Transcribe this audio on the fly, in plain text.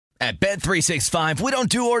At Bet365, we don't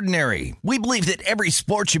do ordinary. We believe that every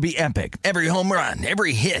sport should be epic. Every home run,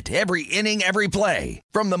 every hit, every inning, every play.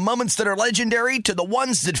 From the moments that are legendary to the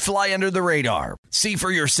ones that fly under the radar. See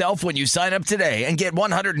for yourself when you sign up today and get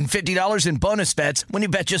 $150 in bonus bets when you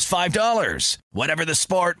bet just $5. Whatever the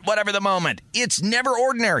sport, whatever the moment, it's never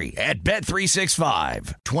ordinary at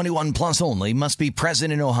Bet365. 21 plus only. Must be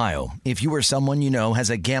present in Ohio. If you or someone you know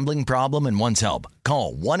has a gambling problem and wants help,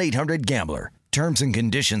 call 1-800-GAMBLER. Terms and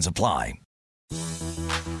conditions apply.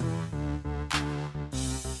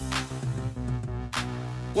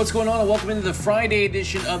 What's going on, and welcome into the Friday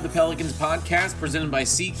edition of the Pelicans podcast presented by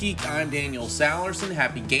SeatGeek. I'm Daniel Sallerson.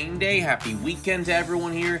 Happy game day, happy weekend to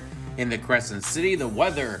everyone here in the Crescent City. The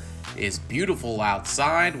weather is beautiful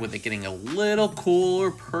outside with it getting a little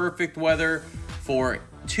cooler. Perfect weather for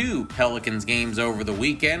two Pelicans games over the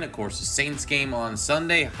weekend. Of course, the Saints game on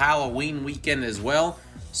Sunday, Halloween weekend as well.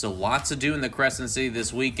 So lots to do in the Crescent City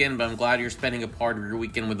this weekend, but I'm glad you're spending a part of your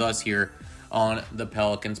weekend with us here on the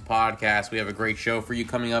Pelicans podcast. We have a great show for you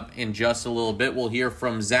coming up in just a little bit. We'll hear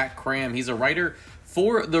from Zach Kram. He's a writer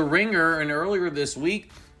for The Ringer, and earlier this week,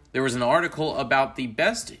 there was an article about the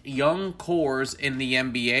best young cores in the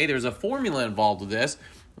NBA. There's a formula involved with this,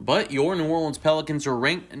 but your New Orleans Pelicans are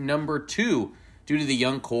ranked number 2 due to the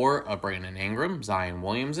young core of Brandon Ingram, Zion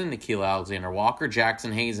Williamson, Nickeil Alexander-Walker,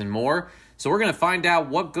 Jackson Hayes, and more. So we're going to find out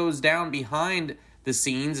what goes down behind the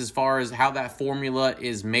scenes as far as how that formula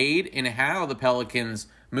is made and how the Pelicans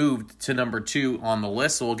moved to number 2 on the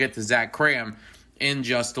list. So we'll get to Zach Kram in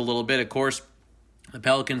just a little bit. Of course, the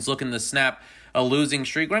Pelicans looking to snap a losing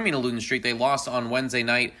streak. What I mean a losing streak, they lost on Wednesday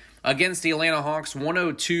night against the Atlanta Hawks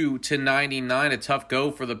 102-99. A tough go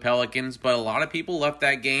for the Pelicans, but a lot of people left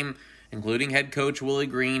that game, including head coach Willie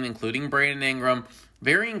Green, including Brandon Ingram,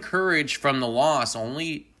 very encouraged from the loss.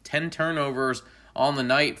 Only 10 turnovers on the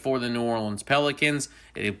night for the New Orleans Pelicans.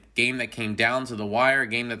 A game that came down to the wire, a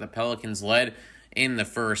game that the Pelicans led in the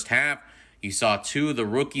first half. You saw two of the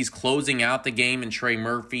rookies closing out the game in Trey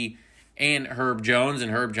Murphy and Herb Jones.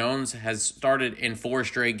 And Herb Jones has started in 4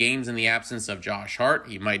 straight games in the absence of Josh Hart.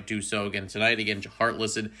 He might do so again tonight. Again, Hart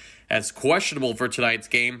listed as questionable for tonight's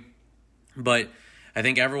game. But I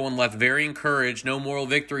think everyone left very encouraged. No moral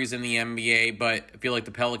victories in the NBA, but I feel like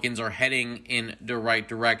the Pelicans are heading in the right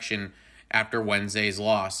direction after Wednesday's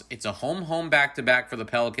loss. It's a home back-to-back for the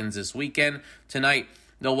Pelicans this weekend. Tonight,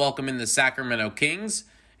 they'll welcome in the Sacramento Kings,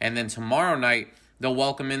 and then tomorrow night, they'll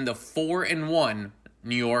welcome in the 4-1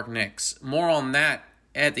 New York Knicks. More on that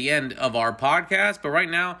at the end of our podcast, but right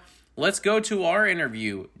now, let's go to our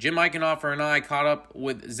interview. Jim Eichenhofer and I caught up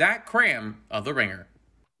with Zach Kram of The Ringer.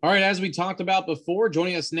 All right, as we talked about before,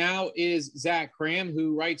 joining us now is Zach Kram,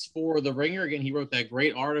 who writes for The Ringer. Again, he wrote that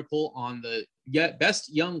great article on the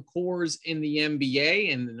best young cores in the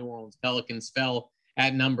NBA, and the New Orleans Pelicans fell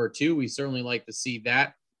at number 2. We certainly like to see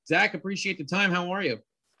that. Zach, appreciate the time. How are you?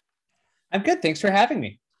 I'm good. Thanks for having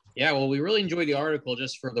me. Yeah, well, we really enjoyed the article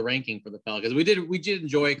just for the ranking for the Pelicans. We did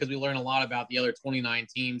enjoy it because we learned a lot about the other 29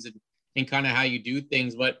 teams and kind of how you do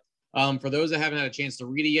things. But for those that haven't had a chance to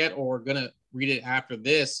read it yet or are going to read it after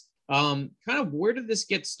this, kind of where did this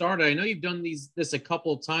get started? I know you've done this a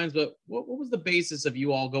couple of times, but what was the basis of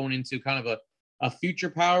you all going into kind of a future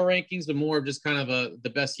power rankings, but more of just kind of the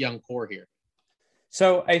best young core here?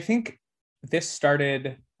 So I think this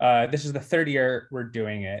started, this is the 3rd year we're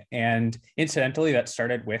doing it. And incidentally, that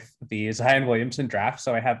started with the Zion Williamson draft.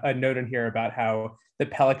 So I have a note in here about how the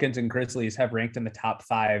Pelicans and Grizzlies have ranked in the top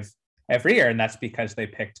 5 every year. And that's because they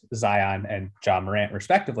picked Zion and Ja Morant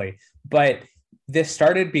respectively. But this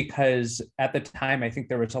started because at the time, I think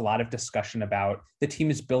there was a lot of discussion about the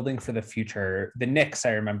team is building for the future. The Knicks, I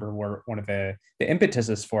remember, were one of the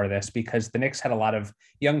impetuses for this because the Knicks had a lot of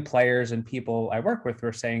young players and people I work with who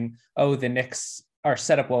were saying, oh, the Knicks are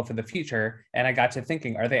set up well for the future. And I got to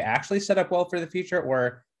thinking, are they actually set up well for the future,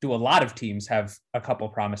 or do a lot of teams have a couple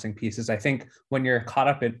promising pieces? I think when you're caught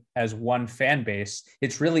up in as one fan base,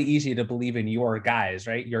 it's really easy to believe in your guys,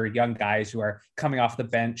 right? Your young guys who are coming off the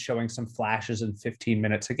bench, showing some flashes in 15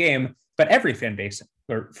 minutes a game. But every fan base,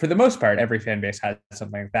 or for the most part, every fan base has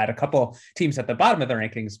something like that. A couple teams at the bottom of the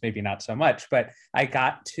rankings, maybe not so much. But I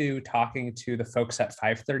got to talking to the folks at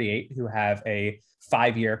 538 who have a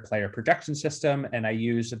 5-year player projection system, and I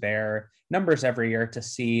use their numbers every year to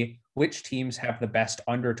see which teams have the best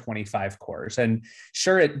under 25 cores. And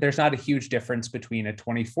sure, there's not a huge difference between a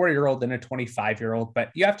 24-year-old and a 25-year-old, but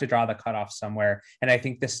you have to draw the cutoff somewhere. And I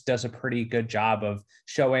think this does a pretty good job of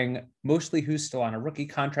showing mostly who's still on a rookie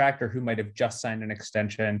contract or who might have just signed an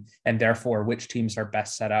extension, and therefore which teams are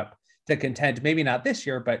best set up to contend, maybe not this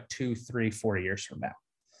year, but 2, 3, 4 years from now.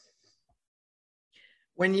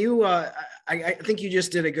 when you, I think you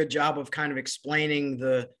just did a good job of kind of explaining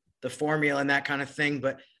the formula and that kind of thing.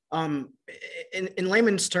 But in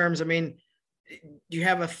layman's terms, I mean,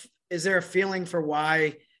 is there a feeling for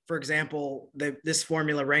why, for example, this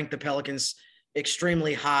formula ranked the Pelicans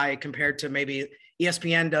extremely high compared to maybe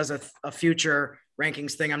ESPN does a future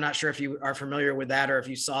rankings thing? I'm not sure if you are familiar with that or if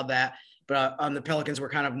you saw that, but the Pelicans were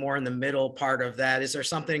kind of more in the middle part of that. Is there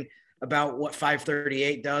something about what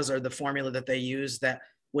 538 does or the formula that they use that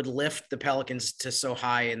would lift the Pelicans to so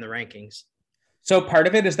high in the rankings? So part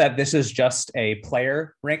of it is that this is just a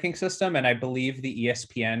player ranking system. And I believe the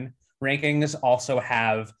ESPN rankings also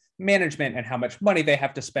have management and how much money they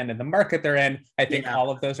have to spend in the market they're in. I think all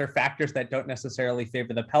of those are factors that don't necessarily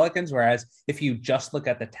favor the Pelicans. Whereas if you just look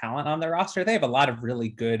at the talent on their roster, they have a lot of really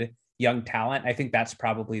good young talent. I think that's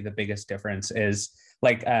probably the biggest difference is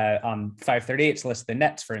like on 538's list, the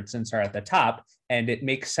Nets, for instance, are at the top. And it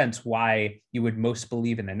makes sense why you would most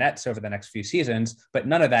believe in the Nets over the next few seasons. But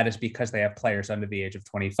none of that is because they have players under the age of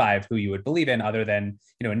 25 who you would believe in, other than,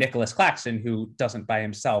 Nicholas Claxton, who doesn't by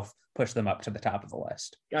himself push them up to the top of the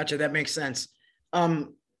list. Gotcha. That makes sense.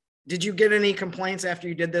 Did you get any complaints after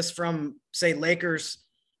you did this from, say, Lakers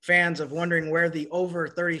fans of wondering where the over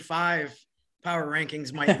 35 power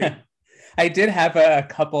rankings might be? I did have a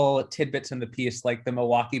couple tidbits in the piece, like the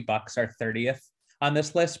Milwaukee Bucks are 30th on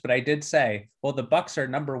this list, but I did say, well, the Bucks are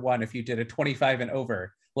number one if you did a 25 and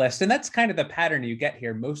over list. And that's kind of the pattern you get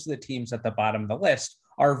here. Most of the teams at the bottom of the list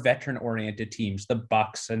are veteran-oriented teams, the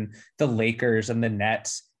Bucks and the Lakers and the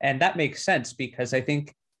Nets. And that makes sense because I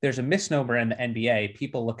think there's a misnomer in the NBA.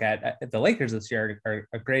 People look at the Lakers this year are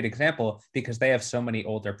a great example because they have so many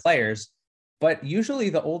older players, but usually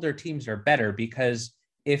the older teams are better because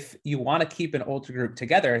if you want to keep an older group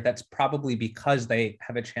together, that's probably because they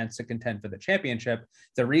have a chance to contend for the championship.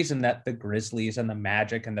 The reason that the Grizzlies and the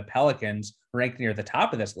Magic and the Pelicans rank near the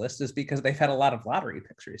top of this list is because they've had a lot of lottery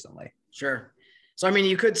picks recently. Sure. So, I mean,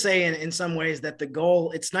 you could say in some ways that the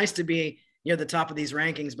goal, it's nice to be near the top of these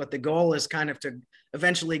rankings, but the goal is kind of to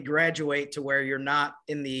eventually graduate to where you're not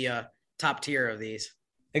in the top tier of these.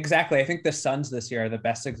 Exactly. I think the Suns this year are the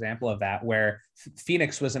best example of that, where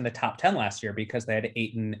Phoenix was in the top 10 last year because they had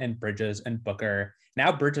Ayton and Bridges and Booker.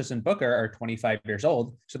 Now Bridges and Booker are 25 years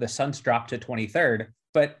old, so the Suns dropped to 23rd,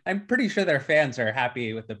 but I'm pretty sure their fans are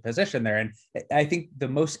happy with the position there. And I think the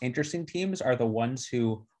most interesting teams are the ones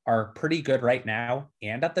who are pretty good right now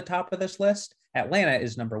and at the top of this list. Atlanta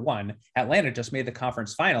is number one. Atlanta just made the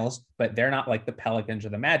conference finals, but they're not like the Pelicans or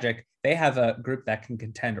the Magic. They have a group that can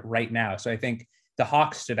contend right now. So I think the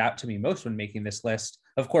Hawks stood out to me most when making this list.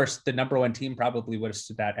 Of course, the number one team probably would have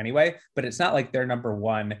stood out anyway, but it's not like they're number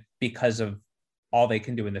one because of all they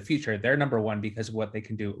can do in the future. They're number one because of what they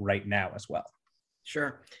can do right now as well.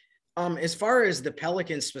 Sure. As far as the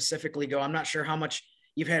Pelicans specifically go, I'm not sure how much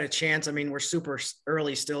you've had a chance. I mean, we're super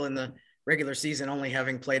early still in the regular season, only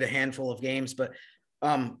having played a handful of games, but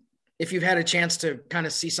if you've had a chance to kind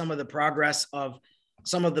of see some of the progress of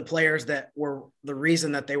some of the players that were the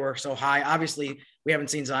reason that they were so high. Obviously, we haven't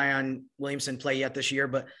seen Zion Williamson play yet this year,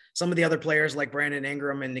 but some of the other players like Brandon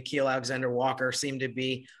Ingram and Nickeil Alexander-Walker seem to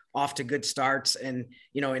be off to good starts and,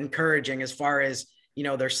 encouraging as far as,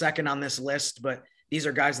 they're second on this list, but these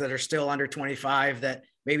are guys that are still under 25 that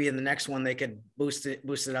maybe in the next one they could boost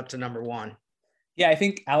it up to number one. Yeah, I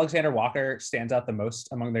think Alexander Walker stands out the most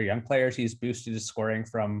among their young players. He's boosted his scoring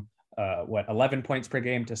from 11 points per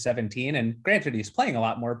game to 17. And granted, he's playing a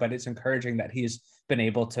lot more, but it's encouraging that he's been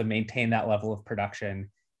able to maintain that level of production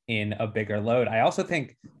in a bigger load. I also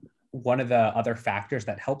think one of the other factors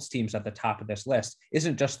that helps teams at the top of this list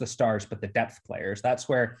isn't just the stars, but the depth players. That's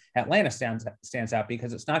where Atlanta stands out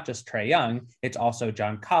because it's not just Trae Young, it's also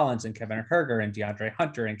John Collins and Kevin Huerter and DeAndre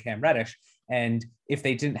Hunter and Cam Reddish. And if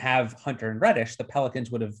they didn't have Hunter and Reddish, the Pelicans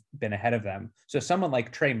would have been ahead of them. So someone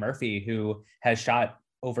like Trey Murphy, who has shot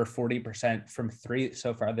over 40% from three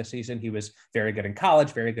so far this season. He was very good in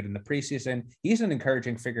college, very good in the preseason. He's an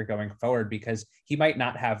encouraging figure going forward because he might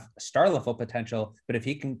not have star level potential, but if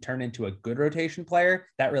he can turn into a good rotation player,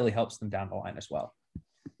 that really helps them down the line as well.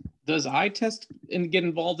 Does eye test and get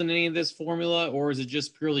involved in any of this formula, or is it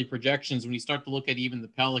just purely projections? When you start to look at even the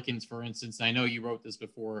Pelicans, for instance, I know you wrote this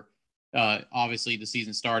before, obviously the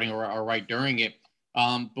season starting or right during it.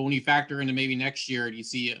 But when you factor into maybe next year, you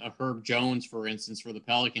see a Herb Jones, for instance, for the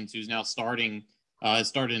Pelicans, who's now started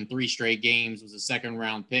in 3 straight games, was a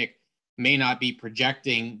second-round pick, may not be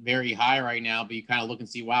projecting very high right now, but you kind of look and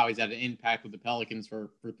see, wow, he's had an impact with the Pelicans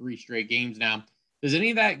for 3 straight games now. Does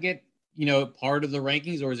any of that get, part of the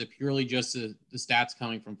rankings, or is it purely just the stats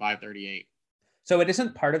coming from 538? So it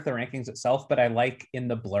isn't part of the rankings itself, but I like in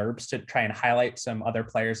the blurbs to try and highlight some other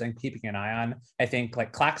players and keeping an eye on. I think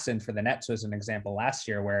like Claxton for the Nets was an example last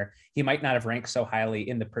year where he might not have ranked so highly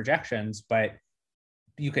in the projections, but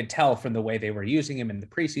you could tell from the way they were using him in the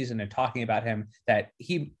preseason and talking about him that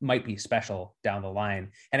he might be special down the line.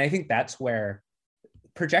 And I think that's where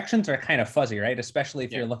projections are kind of fuzzy, right? Especially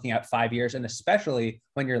if you're looking at 5 years, and especially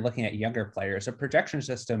when you're looking at younger players. A projection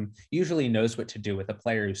system usually knows what to do with a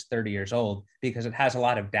player who's 30 years old because it has a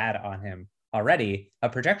lot of data on him already. A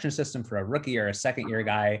projection system for a rookie or a second year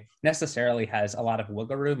guy necessarily has a lot of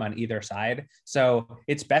wiggle room on either side. So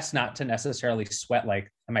it's best not to necessarily sweat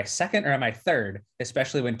like, am I second or am I third?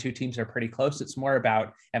 Especially when two teams are pretty close. It's more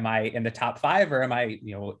about, am I in the top 5 or am I,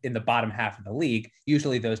 in the bottom half of the league?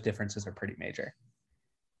 Usually those differences are pretty major.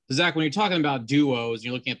 Zach, when you're talking about duos,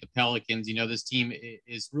 you're looking at the Pelicans, this team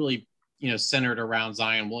is really, centered around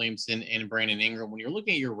Zion Williamson and Brandon Ingram. When you're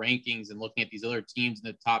looking at your rankings and looking at these other teams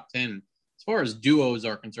in the top 10, as far as duos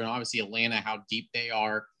are concerned, obviously Atlanta, how deep they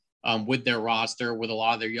are with their roster, with a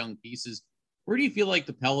lot of their young pieces. Where do you feel like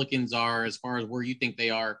the Pelicans are as far as where you think they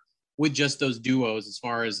are with just those duos, as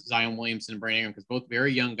far as Zion Williamson and Brandon Ingram? Because both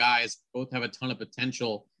very young guys, both have a ton of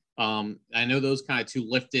potential. I know those kind of two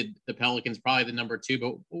lifted the Pelicans, probably the number 2,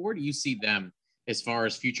 but where do you see them as far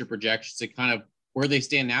as future projections and kind of where they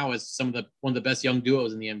stand now as one of the best young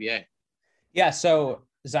duos in the NBA? Yeah. So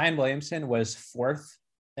Zion Williamson was 4th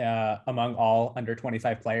among all under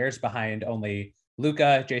 25 players, behind only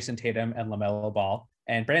Luka, Jason Tatum, and LaMelo Ball.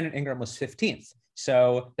 And Brandon Ingram was 15th.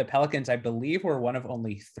 So the Pelicans, I believe, were one of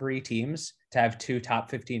only 3 teams to have 2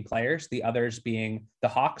 top 15 players, the others being the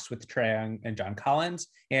Hawks with Trae Young and John Collins,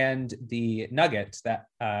 and the Nuggets that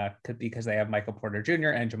because they have Michael Porter Jr.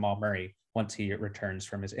 and Jamal Murray once he returns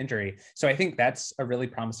from his injury. So I think that's a really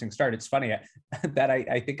promising start. It's funny that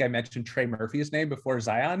I think I mentioned Trey Murphy's name before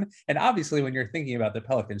Zion. And obviously when you're thinking about the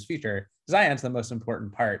Pelicans' future, Zion's the most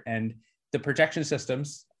important part. And the projection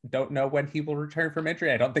systems don't know when he will return from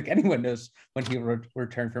injury. I don't think anyone knows when he will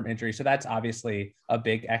return from injury. So that's obviously a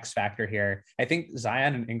big X factor here. I think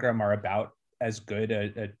Zion and Ingram are about as good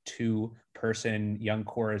a 2-person young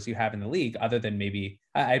core as you have in the league, other than maybe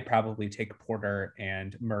I'd probably take Porter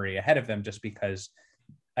and Murray ahead of them just because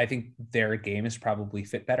I think their games probably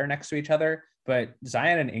fit better next to each other. But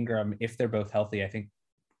Zion and Ingram, if they're both healthy, I think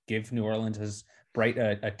give New Orleans as bright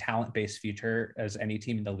a talent-based future as any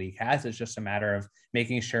team in the league has. It's just a matter of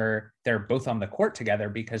making sure they're both on the court together,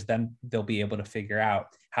 because then they'll be able to figure out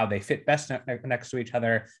how they fit best next to each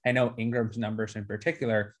other. I know Ingram's numbers in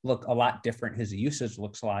particular look a lot different. His usage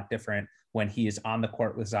looks a lot different when he is on the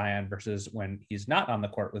court with Zion versus when he's not on the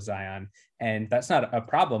court with Zion. And that's not a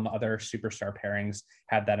problem. Other superstar pairings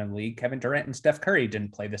had that in the league. Kevin Durant and Steph Curry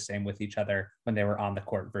didn't play the same with each other when they were on the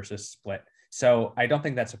court versus split. So I don't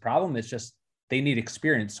think that's a problem. It's just they need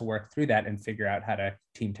experience to work through that and figure out how to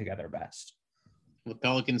team together best. The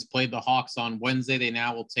Pelicans played the Hawks on Wednesday. They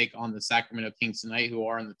now will take on the Sacramento Kings tonight, who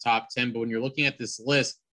are in the top 10. But when you're looking at this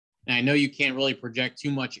list, and I know you can't really project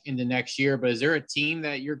too much into next year, but is there a team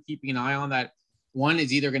that you're keeping an eye on that one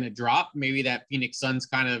is either going to drop, maybe that Phoenix Suns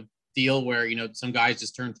kind of deal where, some guys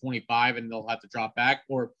just turn 25 and they'll have to drop back?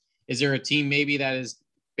 Or is there a team maybe that is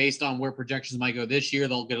based on where projections might go this year,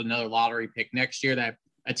 they'll get another lottery pick next year, that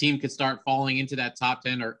a team could start falling into that top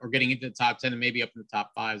 10 or getting into the top 10 and maybe up in the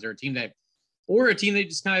top 5? Is there a team that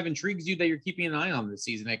just kind of intrigues you that you're keeping an eye on this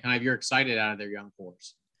season, that kind of you're excited out of their young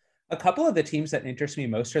force? A couple of the teams that interest me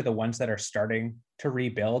most are the ones that are starting to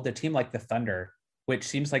rebuild. A team like the Thunder, which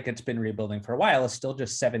seems like it's been rebuilding for a while, is still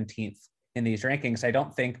just 17th in these rankings. I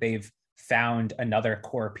don't think they've found another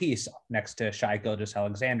core piece next to Shai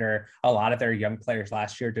Gilgeous-Alexander. A lot of their young players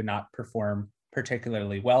last year did not perform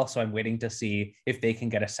particularly well, so I'm waiting to see if they can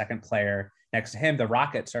get a second player next to him. The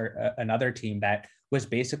Rockets are another team that was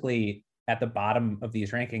basically at the bottom of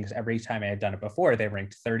these rankings every time I had done it before. They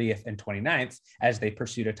ranked 30th and 29th as they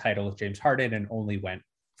pursued a title with James Harden and only went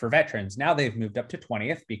for veterans. Now they've moved up to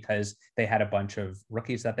 20th because they had a bunch of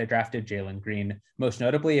rookies that they drafted, Jalen Green most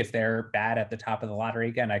notably. If they're bad at the top of the lottery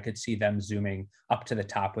again, I could see them zooming up to the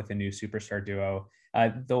top with a new superstar duo.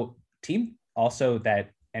 The team also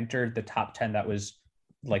that entered the top 10 that was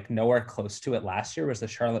like nowhere close to it last year was the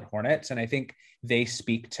Charlotte Hornets. And I think they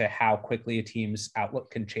speak to how quickly a team's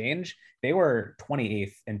outlook can change. They were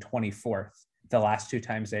 28th and 24th the last 2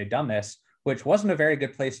 times they had done this, which wasn't a very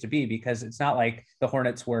good place to be, because it's not like the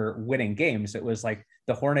Hornets were winning games. It was like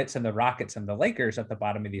the Hornets and the Rockets and the Lakers at the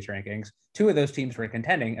bottom of these rankings. 2 of those teams were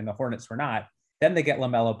contending and the Hornets were not. Then they get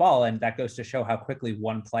LaMelo Ball, and that goes to show how quickly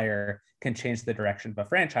one player can change the direction of a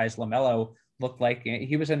franchise. LaMelo looked like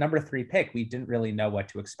he was a number 3 pick. We didn't really know what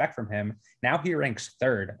to expect from him. Now he ranks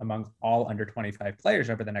 3rd among all under 25 players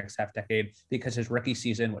over the next half decade because his rookie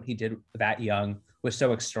season, what he did that young, was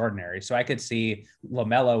so extraordinary. So I could see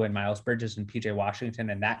LaMelo and Miles Bridges and PJ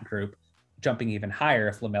Washington and that group jumping even higher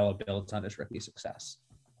if LaMelo builds on his rookie success.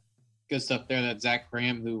 Good stuff there. That's Zach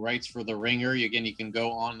Kram, who writes for The Ringer. Again, you can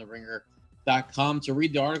go on theringer.com to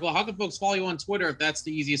read the article. How can folks follow you on Twitter if that's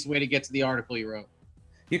the easiest way to get to the article you wrote?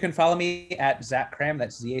 You can follow me at Zach Kram,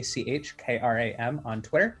 that's ZACHKRAM on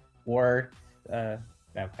Twitter, or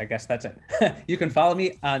I guess that's it. You can follow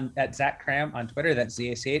me at Zach Kram on Twitter, that's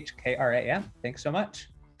ZACHKRAM. Thanks so much.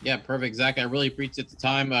 Yeah, perfect, Zach. I really appreciate the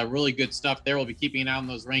time. Really good stuff there. We'll be keeping an eye on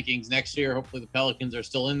those rankings next year. Hopefully the Pelicans are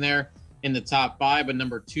still in there in the top 5, but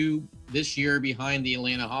number 2 this year behind the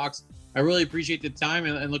Atlanta Hawks. I really appreciate the time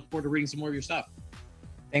and look forward to reading some more of your stuff.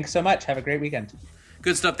 Thanks so much. Have a great weekend.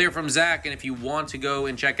 Good stuff there from Zach. And if you want to go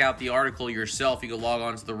and check out the article yourself, you can log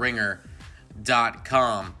on to theringer.com.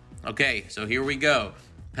 Okay, so here we go.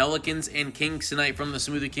 Pelicans and Kings tonight from the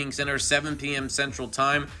Smoothie King Center, 7 p.m. Central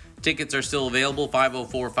Time. Tickets are still available,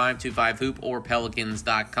 504-525-HOOP or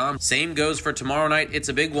Pelicans.com. Same goes for tomorrow night. It's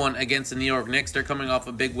a big one against the New York Knicks. They're coming off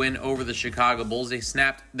a big win over the Chicago Bulls. They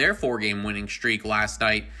snapped their 4-game winning streak last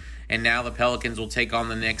night. And now the Pelicans will take on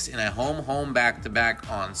the Knicks in a home back-to-back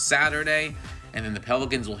on Saturday. And then the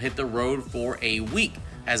Pelicans will hit the road for a week.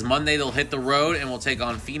 As Monday, they'll hit the road and will take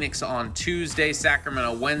on Phoenix on Tuesday,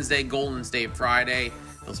 Sacramento Wednesday, Golden State Friday.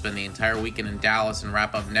 They'll spend the entire weekend in Dallas and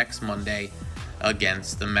wrap up next Monday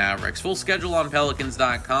against the Mavericks. Full schedule on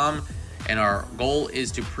Pelicans.com. And our goal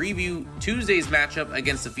is to preview Tuesday's matchup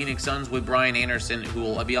against the Phoenix Suns with Brian Anderson, who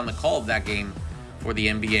will be on the call of that game for the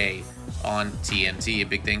NBA on TNT. A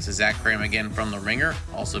big thanks to Zach Kram again from The Ringer.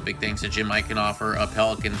 Also big thanks to Jim Eichenhofer of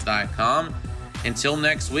Pelicans.com. Until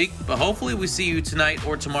next week, but hopefully we see you tonight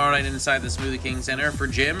or tomorrow night inside the Smoothie King Center. For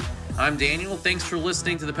Jim, I'm Daniel. Thanks for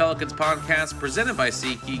listening to the Pelicans podcast presented by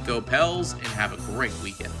SeatGeek. Go Pels, and have a great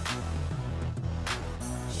weekend.